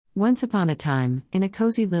Once upon a time, in a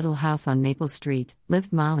cozy little house on Maple Street,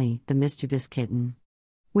 lived Molly, the mischievous kitten.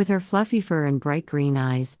 With her fluffy fur and bright green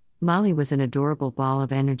eyes, Molly was an adorable ball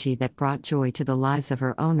of energy that brought joy to the lives of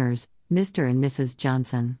her owners, Mr. and Mrs.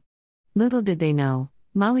 Johnson. Little did they know,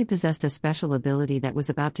 Molly possessed a special ability that was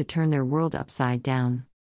about to turn their world upside down.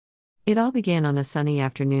 It all began on a sunny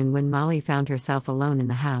afternoon when Molly found herself alone in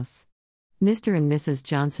the house. Mr. and Mrs.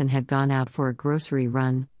 Johnson had gone out for a grocery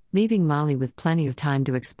run, leaving Molly with plenty of time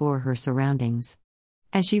to explore her surroundings.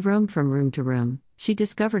 As she roamed from room to room, she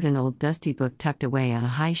discovered an old dusty book tucked away on a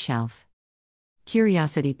high shelf.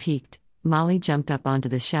 Curiosity piqued, Molly jumped up onto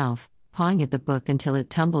the shelf, pawing at the book until it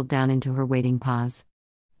tumbled down into her waiting paws.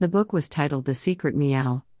 The book was titled The Secret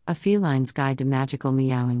Meow, A Feline's Guide to Magical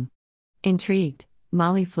Meowing. Intrigued,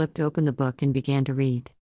 Molly flipped open the book and began to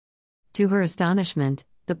read. To her astonishment,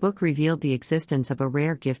 the book revealed the existence of a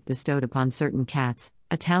rare gift bestowed upon certain cats,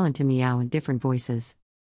 a talent to meow in different voices.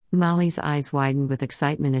 Molly's eyes widened with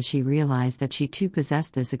excitement as she realized that she too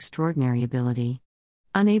possessed this extraordinary ability.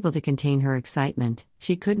 Unable to contain her excitement,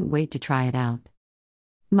 she couldn't wait to try it out.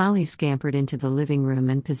 Molly scampered into the living room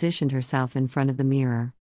and positioned herself in front of the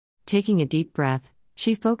mirror. Taking a deep breath,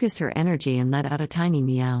 she focused her energy and let out a tiny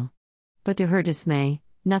meow. But to her dismay,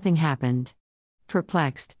 nothing happened.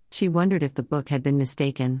 Perplexed, she wondered if the book had been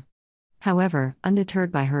mistaken. However,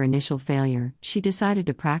 undeterred by her initial failure, she decided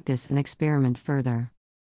to practice and experiment further.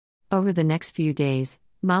 Over the next few days,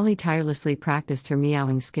 Molly tirelessly practiced her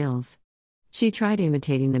meowing skills. She tried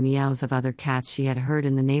imitating the meows of other cats she had heard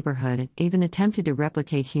in the neighborhood and even attempted to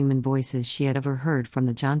replicate human voices she had overheard from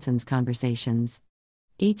the Johnsons' conversations.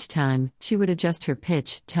 Each time, she would adjust her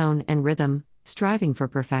pitch, tone, and rhythm, striving for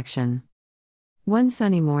perfection. One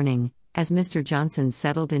sunny morning, as Mr. Johnson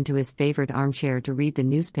settled into his favorite armchair to read the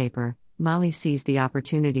newspaper, Molly seized the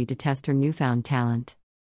opportunity to test her newfound talent.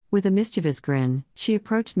 With a mischievous grin, she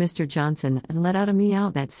approached Mr. Johnson and let out a meow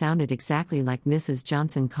that sounded exactly like Mrs.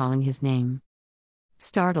 Johnson calling his name.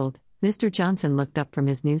 Startled, Mr. Johnson looked up from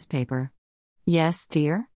his newspaper. "Yes,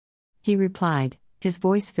 dear?" he replied, his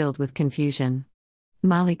voice filled with confusion.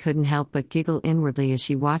 Molly couldn't help but giggle inwardly as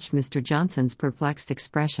she watched Mr. Johnson's perplexed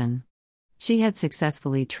expression. She had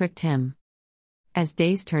successfully tricked him. As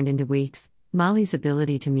days turned into weeks, Molly's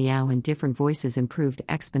ability to meow in different voices improved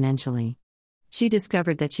exponentially. She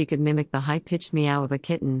discovered that she could mimic the high-pitched meow of a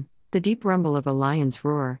kitten, the deep rumble of a lion's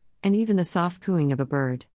roar, and even the soft cooing of a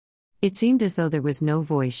bird. It seemed as though there was no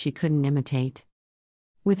voice she couldn't imitate.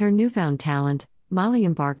 With her newfound talent, Molly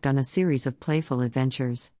embarked on a series of playful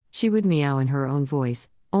adventures. She would meow in her own voice,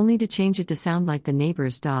 only to change it to sound like the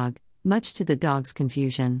neighbor's dog, much to the dog's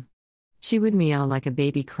confusion. She would meow like a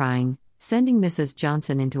baby crying, sending Mrs.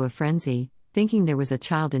 Johnson into a frenzy, thinking there was a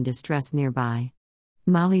child in distress nearby.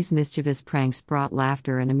 Molly's mischievous pranks brought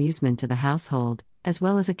laughter and amusement to the household, as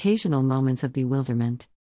well as occasional moments of bewilderment.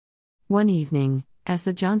 One evening, as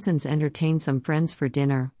the Johnsons entertained some friends for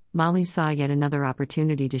dinner, Molly saw yet another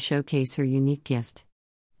opportunity to showcase her unique gift.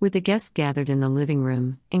 With the guests gathered in the living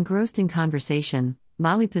room, engrossed in conversation,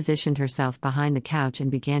 Molly positioned herself behind the couch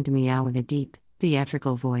and began to meow in a deep,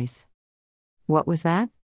 theatrical voice. "What was that?"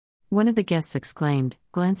 one of the guests exclaimed,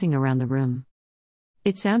 glancing around the room.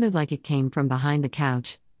 "It sounded like it came from behind the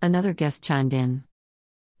couch," another guest chimed in.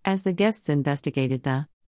 As the guests investigated the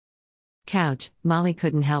couch, Molly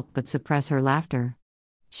couldn't help but suppress her laughter.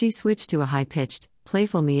 She switched to a high-pitched,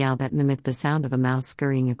 playful meow that mimicked the sound of a mouse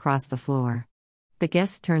scurrying across the floor. The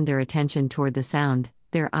guests turned their attention toward the sound,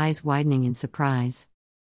 their eyes widening in surprise.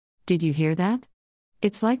 "Did you hear that?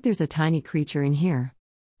 It's like there's a tiny creature in here,"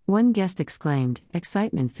 one guest exclaimed,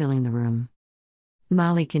 excitement filling the room.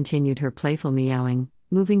 Molly continued her playful meowing,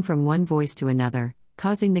 moving from one voice to another,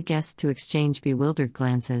 causing the guests to exchange bewildered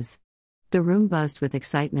glances. The room buzzed with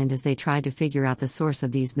excitement as they tried to figure out the source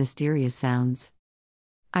of these mysterious sounds.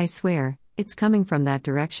 "I swear, it's coming from that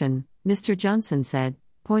direction," Mr. Johnson said,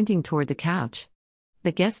 pointing toward the couch.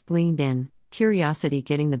 The guests leaned in, curiosity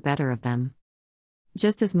getting the better of them.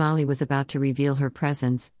 Just as Molly was about to reveal her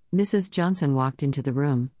presence, Mrs. Johnson walked into the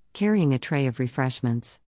room, carrying a tray of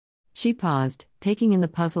refreshments. She paused, taking in the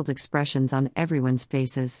puzzled expressions on everyone's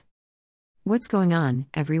faces. "What's going on,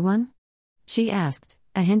 everyone?" she asked,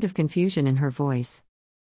 a hint of confusion in her voice.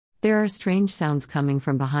 "There are strange sounds coming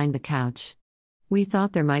from behind the couch. We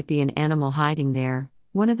thought there might be an animal hiding there,"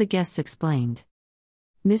 one of the guests explained.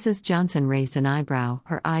 Mrs. Johnson raised an eyebrow,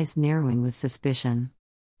 her eyes narrowing with suspicion.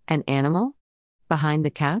 "An animal? Behind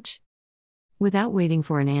the couch?" Without waiting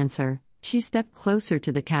for an answer, she stepped closer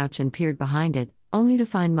to the couch and peered behind it, only to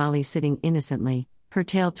find Molly sitting innocently, her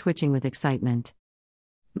tail twitching with excitement.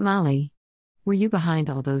 "Molly, were you behind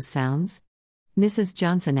all those sounds?" Mrs.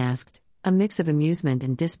 Johnson asked, a mix of amusement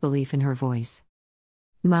and disbelief in her voice.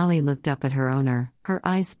 Molly looked up at her owner, her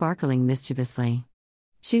eyes sparkling mischievously.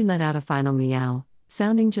 She let out a final meow,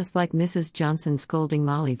 sounding just like Mrs. Johnson scolding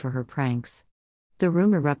Molly for her pranks. The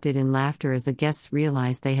room erupted in laughter as the guests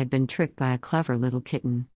realized they had been tricked by a clever little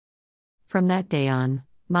kitten. From that day on,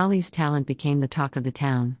 Molly's talent became the talk of the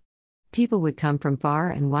town. People would come from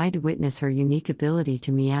far and wide to witness her unique ability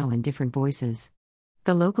to meow in different voices.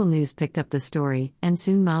 The local news picked up the story, and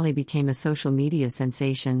soon Molly became a social media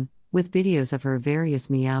sensation, with videos of her various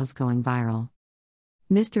meows going viral.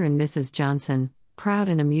 Mr. and Mrs. Johnson, proud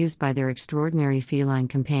and amused by their extraordinary feline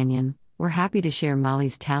companion, were happy to share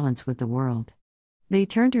Molly's talents with the world. They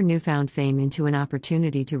turned her newfound fame into an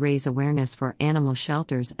opportunity to raise awareness for animal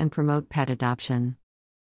shelters and promote pet adoption.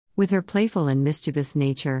 With her playful and mischievous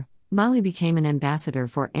nature, Molly became an ambassador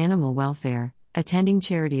for animal welfare, attending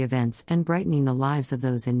charity events and brightening the lives of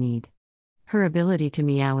those in need. Her ability to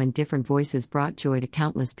meow in different voices brought joy to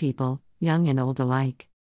countless people, young and old alike.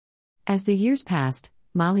 As the years passed,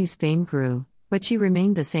 Molly's fame grew, but she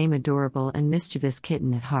remained the same adorable and mischievous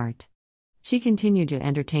kitten at heart. She continued to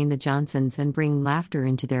entertain the Johnsons and bring laughter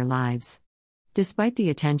into their lives. Despite the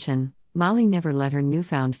attention, Molly never let her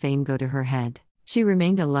newfound fame go to her head. She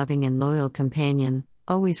remained a loving and loyal companion,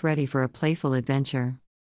 always ready for a playful adventure.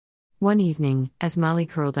 One evening, as Molly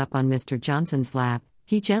curled up on Mr. Johnson's lap,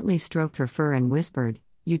 he gently stroked her fur and whispered,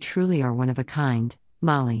 "You truly are one of a kind,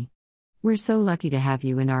 Molly. We're so lucky to have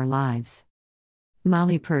you in our lives."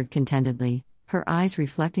 Molly purred contentedly, her eyes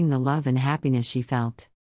reflecting the love and happiness she felt.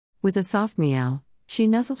 With a soft meow, she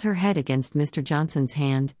nuzzled her head against Mr. Johnson's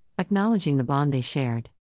hand, acknowledging the bond they shared.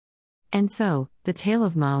 And so, the tale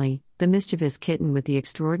of Molly, the mischievous kitten with the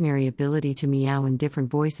extraordinary ability to meow in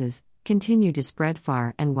different voices, continued to spread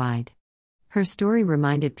far and wide. Her story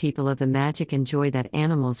reminded people of the magic and joy that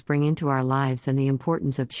animals bring into our lives and the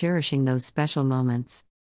importance of cherishing those special moments.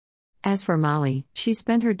 As for Molly, she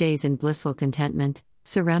spent her days in blissful contentment,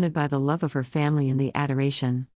 surrounded by the love of her family and the adoration